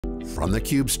From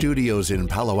theCUBE studios in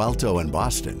Palo Alto and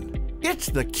Boston, it's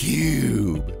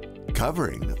theCUBE,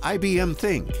 covering IBM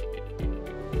Think.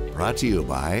 Brought to you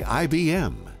by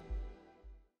IBM.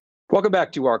 Welcome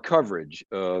back to our coverage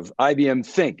of IBM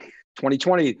Think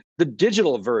 2020, the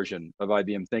digital version of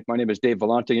IBM Think. My name is Dave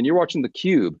Vellante and you're watching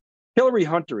theCUBE. Hillery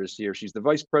Hunter is here. She's the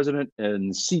Vice President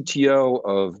and CTO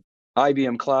of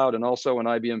IBM Cloud and also an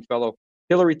IBM Fellow.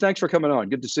 Hillery, thanks for coming on.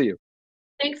 Good to see you.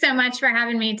 Thanks so much for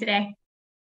having me today.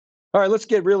 All right, let's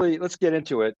get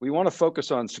into it. We want to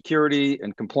focus on security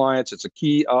and compliance. It's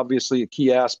obviously a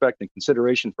key aspect and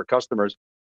consideration for customers.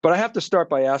 But I have to start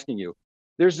by asking you,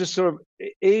 there's this sort of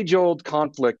age-old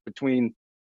conflict between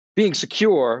being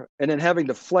secure and then having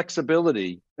the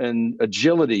flexibility and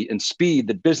agility and speed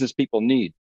that business people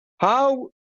need.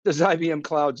 How does IBM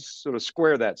Cloud sort of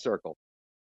square that circle?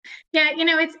 Yeah,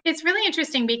 it's really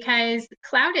interesting because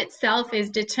cloud itself is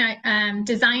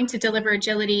designed to deliver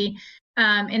agility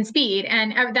and speed,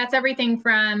 and that's everything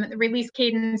from release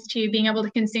cadence to being able to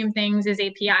consume things as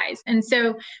APIs. And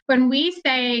so when we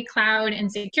say cloud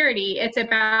and security, it's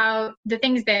about the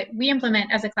things that we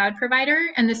implement as a cloud provider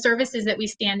and the services that we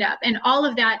stand up. And all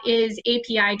of that is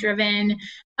API driven.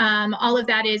 All of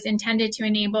that is intended to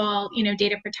enable,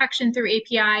 data protection through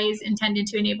APIs, intended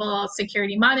to enable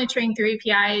security monitoring through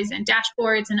APIs and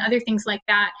dashboards and other things like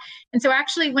that. And so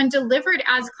actually when delivered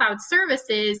as cloud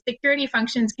services, security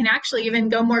functions can actually even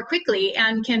go more quickly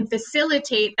and can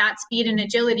facilitate that speed and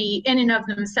agility in and of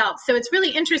themselves. So it's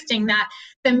really interesting that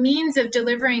the means of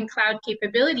delivering cloud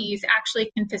capabilities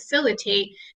actually can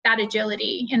facilitate that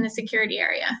agility in the security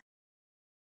area.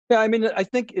 Yeah, I mean, I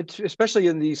think it's, especially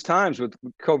in these times with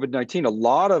COVID-19, a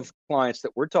lot of clients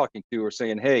that we're talking to are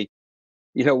saying, hey,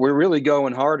 we're really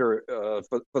going harder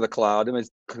for the cloud. I mean,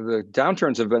 the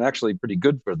downturns have been actually pretty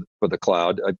good for the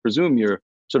cloud. I presume you're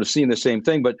sort of seeing the same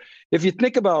thing. But if you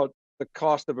think about the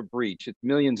cost of a breach, it's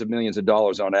millions and millions of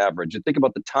dollars on average. And think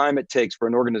about the time it takes for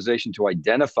an organization to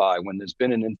identify when there's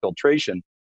been an infiltration.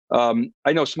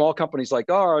 I know small companies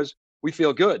like ours, we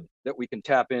feel good that we can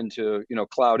tap into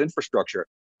cloud infrastructure.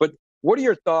 But what are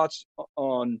your thoughts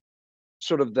on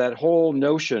sort of that whole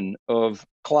notion of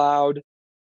cloud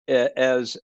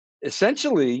as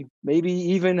essentially maybe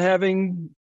even having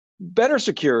better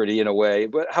security in a way,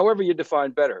 but however you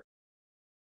define better?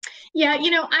 Yeah,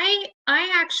 I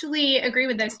actually agree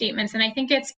with those statements, and I think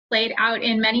it's played out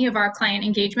in many of our client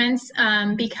engagements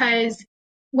because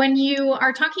when you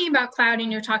are talking about cloud and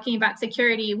you're talking about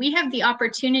security, we have the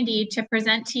opportunity to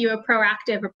present to you a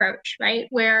proactive approach, right?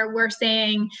 Where we're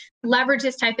saying, leverage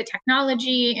this type of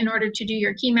technology in order to do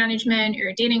your key management,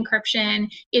 your data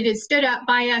encryption. It is stood up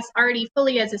by us already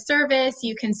fully as a service.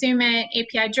 You consume it,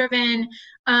 API driven.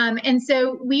 And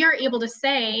so we are able to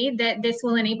say that this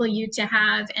will enable you to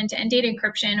have end-to-end data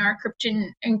encryption or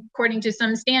encryption according to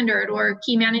some standard, or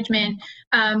key management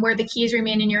where the keys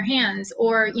remain in your hands,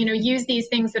 or use these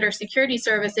things that are security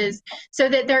services, so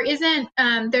that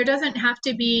there doesn't have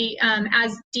to be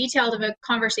as detailed of a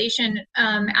conversation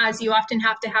as you often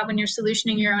have to have when you're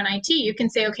solutioning your own IT. You can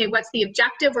say, okay, what's the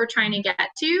objective we're trying to get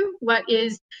to? What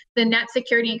is the net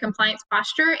security and compliance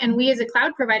posture? And we as a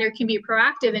cloud provider can be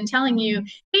proactive in telling you,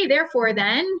 hey, therefore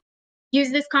then,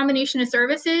 use this combination of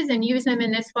services and use them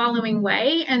in this following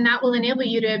way, and that will enable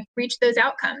you to reach those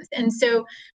outcomes. And so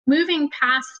moving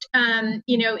past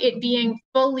it being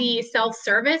fully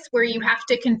self-service, where you have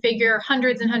to configure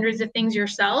hundreds and hundreds of things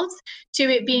yourselves, to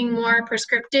it being more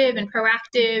prescriptive and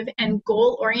proactive and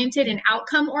goal-oriented and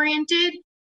outcome-oriented,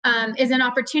 is an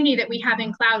opportunity that we have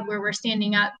in cloud, where we're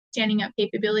standing up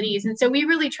capabilities. And so we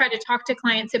really try to talk to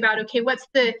clients about, okay,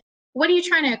 what are you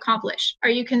trying to accomplish? Are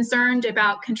you concerned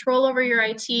about control over your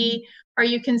IT? Are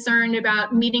you concerned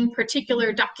about meeting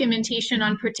particular documentation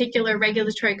on particular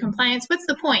regulatory compliance? What's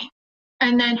the point?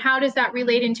 And then how does that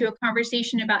relate into a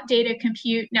conversation about data,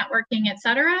 compute, networking, et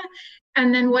cetera?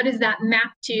 And then what does that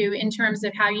map to in terms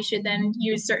of how you should then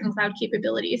use certain cloud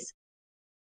capabilities?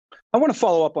 I want to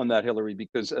follow up on that, Hillery,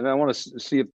 because I want to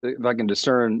see if I can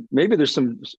discern, maybe there's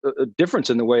some difference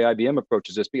in the way IBM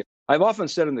approaches this. Because I've often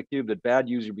said in theCUBE that bad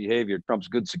user behavior trumps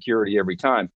good security every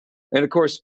time. And of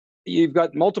course, you've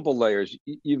got multiple layers.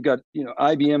 You've got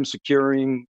IBM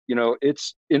securing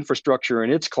its infrastructure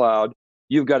and its cloud.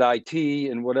 You've got IT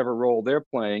and whatever role they're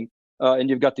playing, and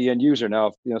you've got the end user.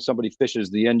 Now, if somebody phishes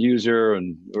the end user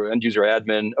or end user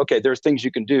admin, okay, there's things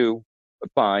you can do,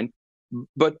 fine.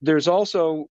 But there's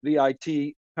also the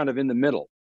IT kind of in the middle.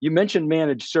 You mentioned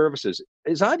managed services.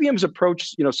 Is IBM's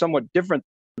approach, somewhat different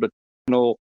to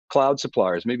traditional cloud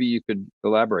suppliers? Maybe you could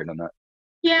elaborate on that.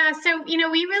 Yeah, so, we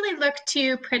really look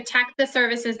to protect the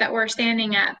services that we're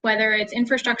standing up, whether it's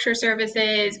infrastructure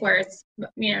services, where it's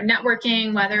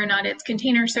networking, whether or not it's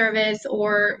container service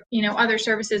or, other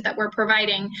services that we're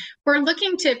providing. We're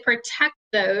looking to protect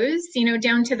those,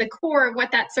 down to the core of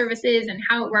what that service is and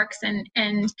how it works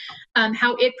and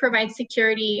how it provides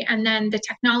security, and then the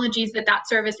technologies that that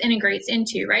service integrates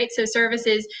into, right? So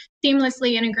services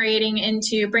seamlessly integrating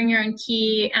into bring your own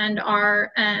key and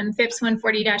our FIPS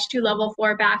 140-2 level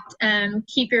 4 backed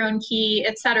keep your own key,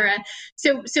 et cetera.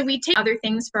 So we take other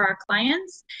things for our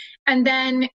clients, and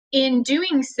then in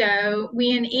doing so, we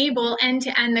enable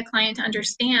end-to-end the client to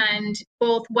understand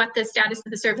both what the status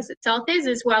of the service itself is,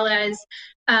 as well as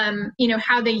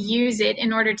how they use it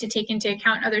in order to take into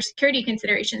account other security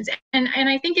considerations. And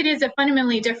I think it is a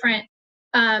fundamentally different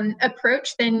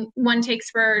approach than one takes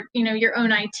for your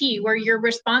own IT, where you're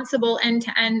responsible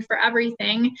end-to-end for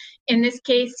everything. In this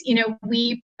case,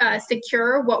 we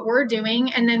secure what we're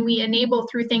doing, and then we enable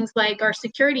through things like our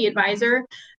security advisor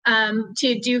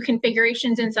to do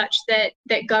configurations and such that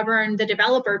govern the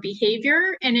developer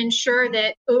behavior and ensure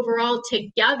that overall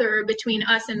together between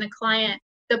us and the client,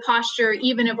 the posture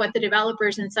even of what the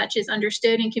developers and such is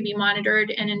understood and can be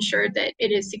monitored and ensured that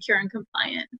it is secure and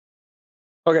compliant.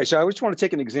 Okay, so I just want to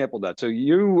take an example of that. So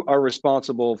you are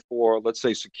responsible for, let's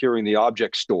say, securing the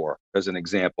object store as an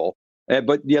example,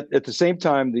 but yet at the same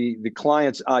time, the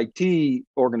client's IT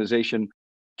organization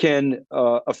can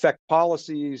affect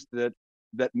policies that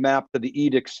map to the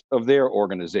edicts of their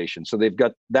organization. So they've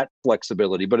got that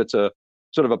flexibility, but it's a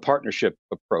sort of a partnership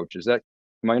approach.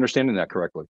 Am I understanding that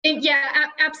correctly? Yeah,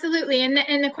 absolutely.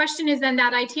 And the question is then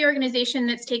that IT organization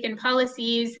that's taken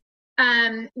policies,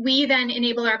 we then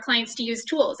enable our clients to use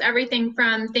tools, everything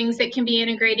from things that can be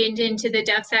integrated into the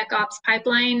DevSecOps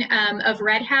pipeline of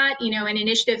Red Hat, and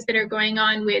initiatives that are going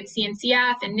on with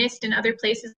CNCF and NIST and other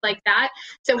places like that.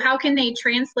 So how can they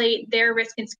translate their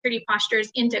risk and security postures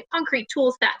into concrete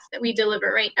tool sets that we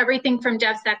deliver, right? Everything from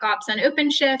DevSecOps on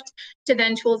OpenShift to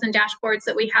then tools and dashboards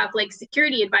that we have like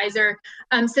Security Advisor,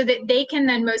 so that they can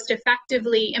then most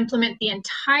effectively implement the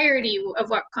entirety of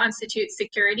what constitutes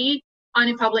security on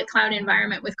a public cloud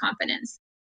environment with confidence.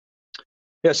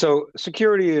 Yeah, so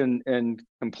security and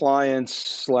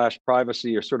compliance /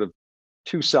 privacy are sort of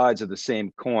two sides of the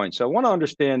same coin. So I want to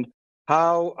understand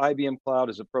how IBM Cloud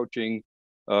is approaching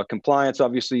compliance.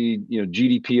 Obviously,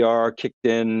 GDPR kicked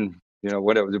in,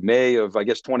 whatever, May of, I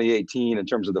guess, 2018 in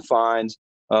terms of the fines,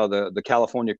 the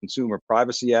California Consumer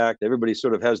Privacy Act. Everybody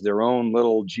sort of has their own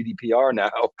little GDPR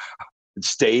now.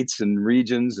 States and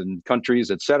regions and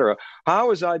countries, et cetera.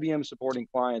 How is IBM supporting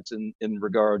clients in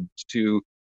regard to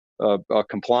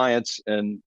compliance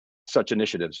and such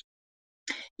initiatives?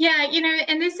 Yeah,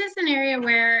 and this is an area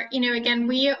where, again,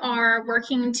 we are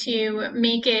working to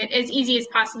make it as easy as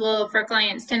possible for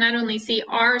clients to not only see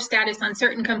our status on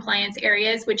certain compliance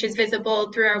areas, which is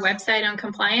visible through our website on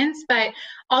compliance, but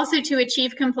also to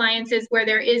achieve compliances where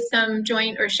there is some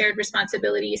joint or shared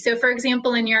responsibility. So for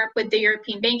example, in Europe with the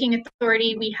European Banking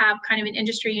Authority, we have kind of an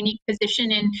industry unique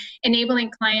position in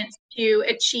enabling clients to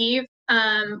achieve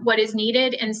what is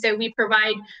needed. And so we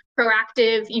provide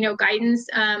proactive, guidance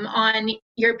on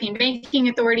European Banking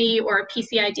Authority or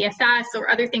PCI DSS or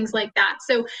other things like that.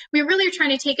 So we really are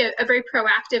trying to take a very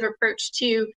proactive approach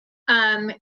to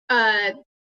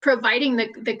providing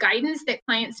the guidance that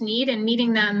clients need and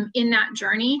meeting them in that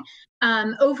journey.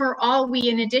 Overall, we,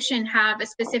 in addition, have a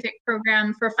specific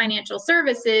program for financial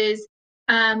services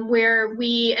where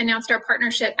we announced our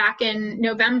partnership back in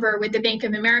November with the Bank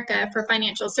of America for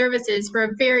financial services for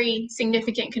a very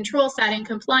significant control set and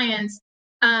compliance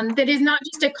that is not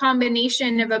just a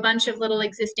combination of a bunch of little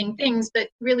existing things, but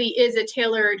really is a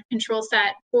tailored control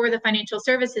set for the financial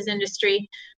services industry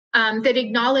that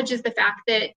acknowledges the fact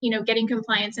that getting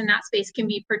compliance in that space can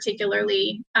be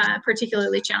particularly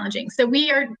challenging. So we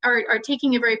are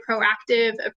taking a very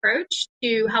proactive approach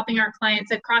to helping our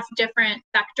clients across different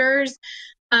sectors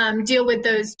deal with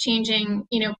those changing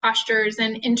postures.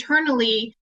 And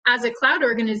internally, as a cloud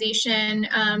organization,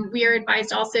 we are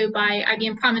advised also by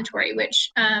IBM Promontory,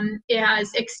 which it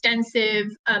has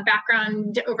extensive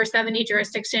background, over 70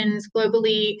 jurisdictions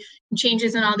globally,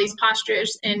 changes in all these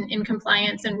postures in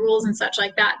compliance and rules and such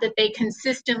like that they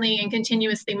consistently and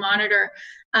continuously monitor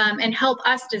and help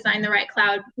us design the right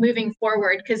cloud moving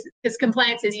forward, because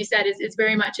compliance, as you said, is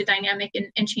very much a dynamic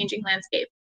and changing landscape.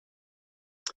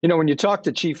 When you talk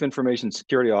to chief information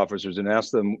security officers and ask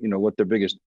them, what their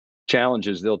biggest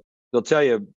challenges, they'll tell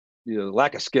you,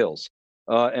 lack of skills,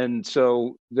 and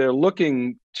so they're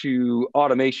looking to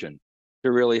automation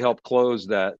to really help close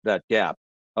that gap.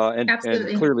 And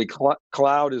clearly,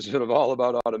 cloud is sort of all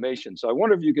about automation. So I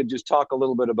wonder if you could just talk a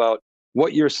little bit about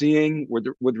what you're seeing with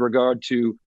regard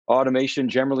to automation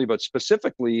generally, but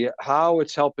specifically how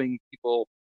it's helping people,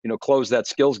 close that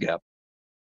skills gap.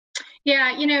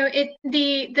 Yeah,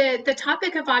 the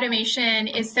topic of automation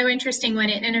is so interesting when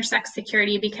it intersects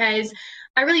security, because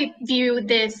I really view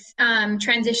this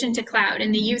transition to cloud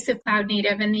and the use of cloud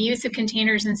native and the use of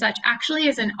containers and such actually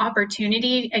as an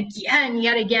opportunity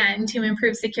yet again, to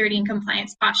improve security and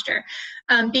compliance posture.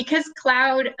 Because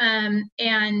cloud and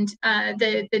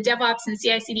the DevOps and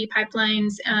CI/CD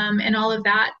pipelines and all of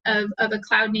that of a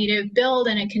cloud native build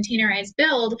and a containerized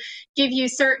build give you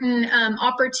certain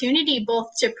opportunity both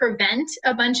to prevent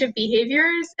a bunch of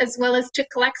behaviors as well as to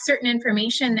collect certain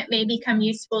information that may become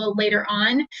useful later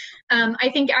on. I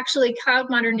think actually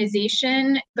cloud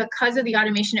modernization, because of the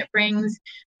automation it brings,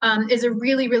 is a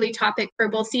really, really topic for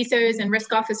both CISOs and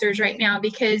risk officers right now,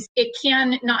 because it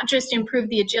can not just improve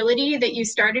the agility that you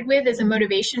started with as a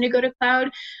motivation to go to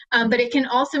cloud, but it can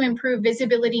also improve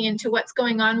visibility into what's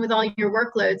going on with all your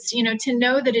workloads. To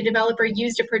know that a developer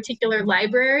used a particular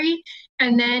library,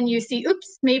 and then you see,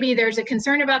 oops, maybe there's a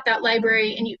concern about that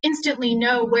library, and you instantly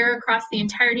know where across the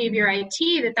entirety of your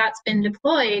IT that's been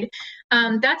deployed.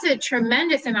 That's a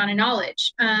tremendous amount of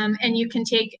knowledge, and you can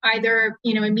take either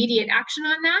immediate action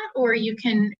on that, or you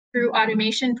can, through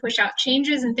automation, push out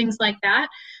changes and things like that.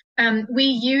 We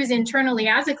use internally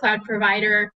as a cloud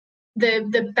provider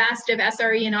the best of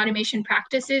SRE and automation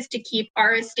practices to keep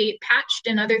our estate patched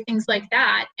and other things like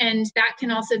that, and that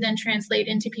can also then translate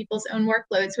into people's own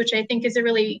workloads, which I think is a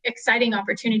really exciting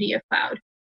opportunity of cloud.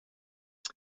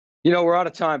 We're out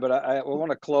of time, but I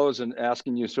want to close and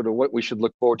asking you sort of what we should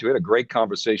look forward to. We had a great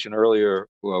conversation earlier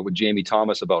with Jamie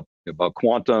Thomas about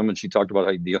quantum, and she talked about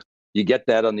how you get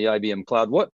that on the IBM Cloud.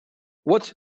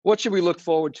 What should we look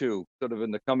forward to sort of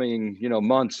in the coming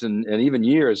months and even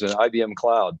years in IBM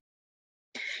Cloud?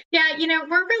 Yeah,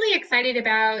 we're really excited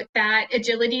about that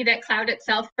agility that cloud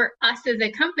itself for us as a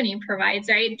company provides,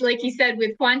 right? Like you said,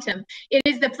 with quantum, it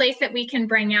is the place that we can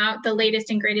bring out the latest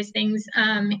and greatest things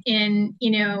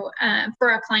for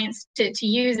our clients to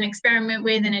use and experiment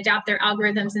with and adapt their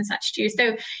algorithms and such too.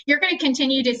 So you're going to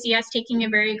continue to see us taking a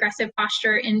very aggressive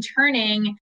posture in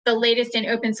turning the latest in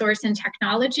open source and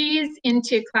technologies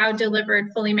into cloud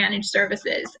delivered fully managed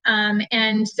services.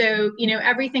 And so,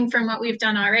 everything from what we've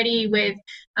done already with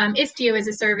Istio as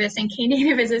a service and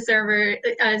Knative as a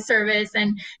service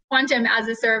and Quantum as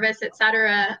a service, et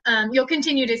cetera, you'll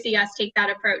continue to see us take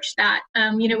that approach that,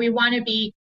 we want to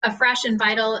be a fresh and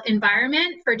vital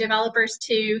environment for developers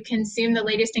to consume the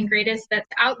latest and greatest that's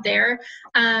out there,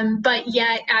 but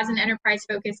yet as an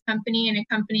enterprise-focused company and a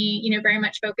company, very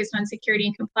much focused on security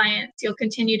and compliance, you'll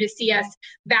continue to see us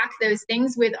back those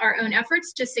things with our own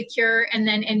efforts to secure and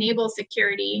then enable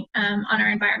security on our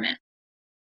environment.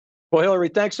 Well, Hillary,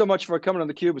 thanks so much for coming on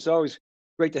theCUBE. It's always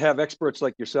great to have experts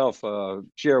like yourself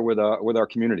share with our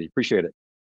community. Appreciate it.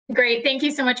 Great, thank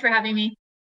you so much for having me.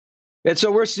 And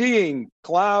so we're seeing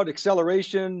cloud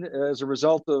acceleration as a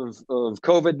result of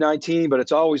COVID-19, but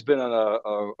it's always been on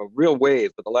a real wave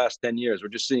for the last 10 years. We're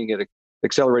just seeing it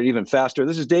accelerate even faster.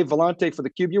 This is Dave Vellante for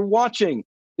theCUBE. You're watching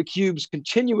theCUBE's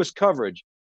continuous coverage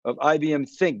of IBM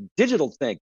Think, Digital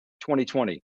Think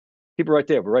 2020. Keep it right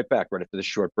there. We're right back right after this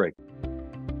short break.